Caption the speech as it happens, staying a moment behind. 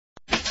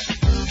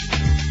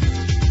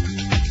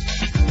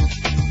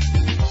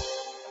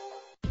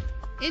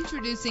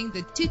Introducing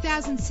the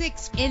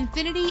 2006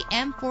 Infiniti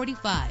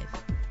M45.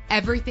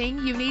 Everything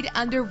you need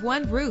under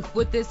one roof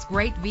with this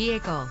great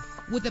vehicle.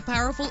 With a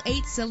powerful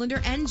 8-cylinder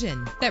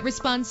engine that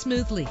responds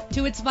smoothly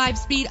to its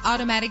 5-speed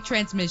automatic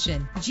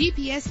transmission.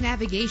 GPS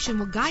navigation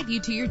will guide you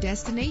to your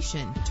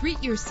destination.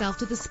 Treat yourself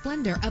to the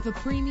splendor of a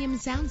premium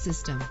sound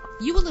system.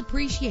 You will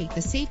appreciate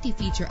the safety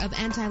feature of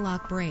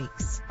anti-lock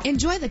brakes.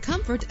 Enjoy the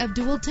comfort of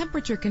dual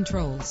temperature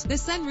controls. The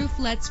sunroof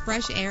lets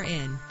fresh air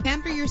in.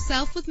 Pamper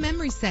yourself with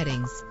memory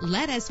settings.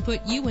 Let us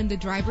put you in the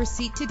driver's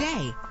seat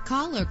today.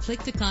 Call or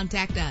click to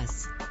contact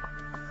us.